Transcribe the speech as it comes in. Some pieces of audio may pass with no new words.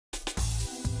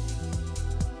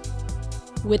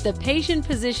With the patient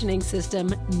positioning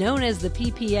system known as the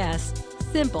PPS,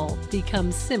 simple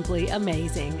becomes simply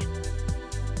amazing.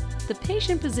 The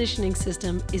patient positioning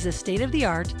system is a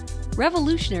state-of-the-art,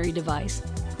 revolutionary device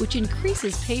which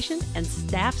increases patient and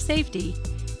staff safety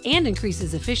and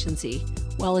increases efficiency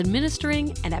while administering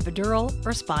an epidural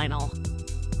or spinal.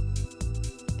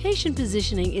 Patient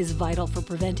positioning is vital for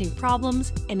preventing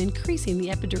problems and increasing the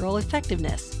epidural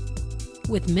effectiveness.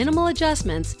 With minimal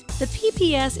adjustments, the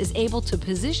PPS is able to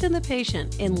position the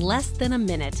patient in less than a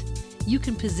minute. You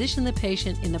can position the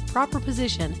patient in the proper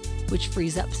position, which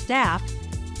frees up staff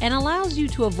and allows you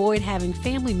to avoid having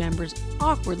family members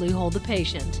awkwardly hold the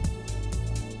patient.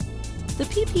 The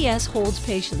PPS holds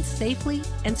patients safely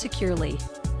and securely,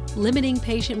 limiting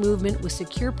patient movement with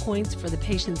secure points for the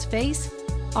patient's face,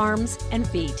 arms, and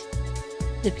feet.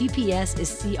 The PPS is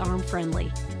C-arm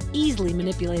friendly, easily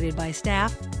manipulated by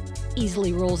staff,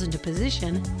 easily rolls into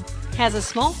position, has a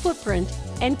small footprint,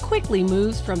 and quickly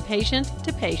moves from patient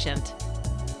to patient.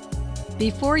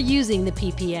 Before using the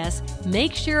PPS,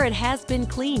 make sure it has been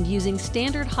cleaned using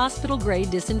standard hospital-grade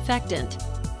disinfectant.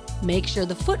 Make sure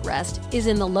the footrest is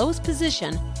in the lowest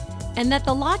position and that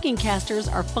the locking casters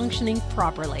are functioning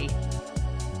properly.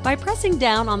 By pressing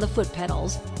down on the foot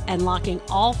pedals and locking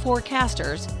all 4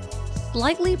 casters,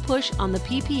 slightly push on the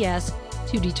PPS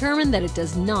to determine that it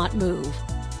does not move.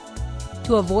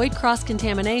 To avoid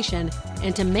cross-contamination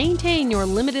and to maintain your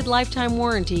limited lifetime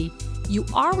warranty, you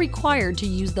are required to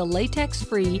use the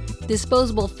latex-free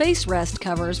disposable face rest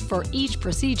covers for each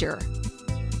procedure.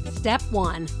 Step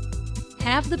 1.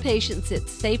 Have the patient sit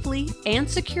safely and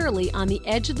securely on the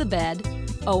edge of the bed,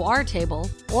 OR table,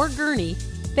 or gurney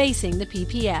facing the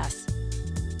PPS.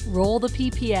 Roll the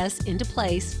PPS into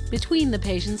place between the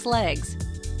patient's legs.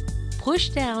 Push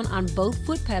down on both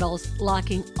foot pedals,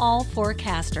 locking all 4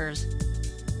 casters.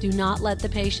 Do not let the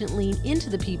patient lean into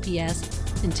the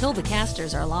PPS until the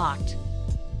casters are locked.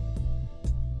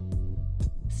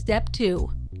 Step 2.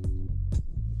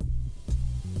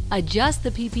 Adjust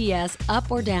the PPS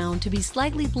up or down to be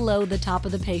slightly below the top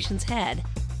of the patient's head.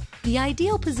 The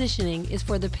ideal positioning is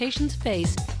for the patient's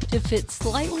face to fit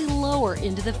slightly lower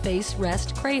into the face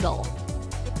rest cradle.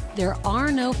 There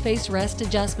are no face rest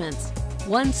adjustments.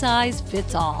 One size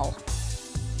fits all.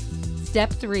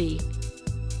 Step 3.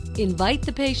 Invite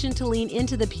the patient to lean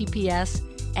into the PPS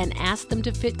and ask them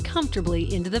to fit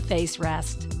comfortably into the face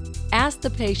rest. Ask the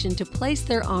patient to place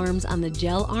their arms on the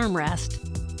gel armrest.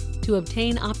 To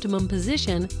obtain optimum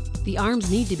position, the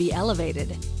arms need to be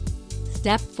elevated.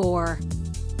 Step 4.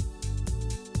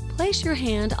 Place your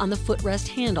hand on the footrest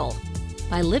handle.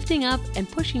 By lifting up and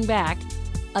pushing back,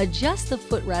 adjust the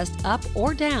footrest up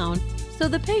or down so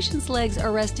the patient's legs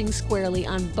are resting squarely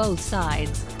on both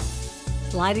sides.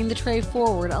 Sliding the tray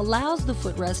forward allows the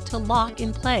footrest to lock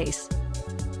in place.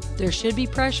 There should be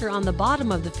pressure on the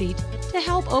bottom of the feet to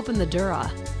help open the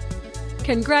dura.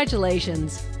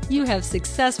 Congratulations! You have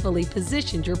successfully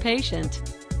positioned your patient.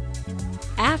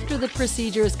 After the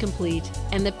procedure is complete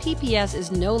and the PPS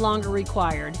is no longer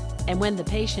required, and when the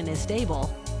patient is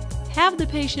stable, have the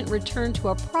patient return to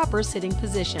a proper sitting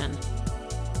position.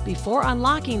 Before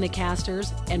unlocking the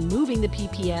casters and moving the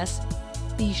PPS,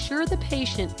 be sure the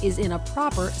patient is in a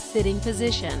proper sitting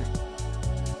position.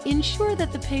 Ensure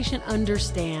that the patient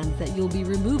understands that you'll be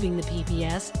removing the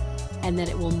PPS and that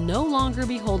it will no longer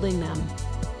be holding them.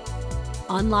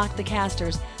 Unlock the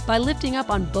casters by lifting up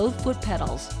on both foot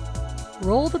pedals.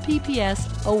 Roll the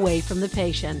PPS away from the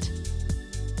patient.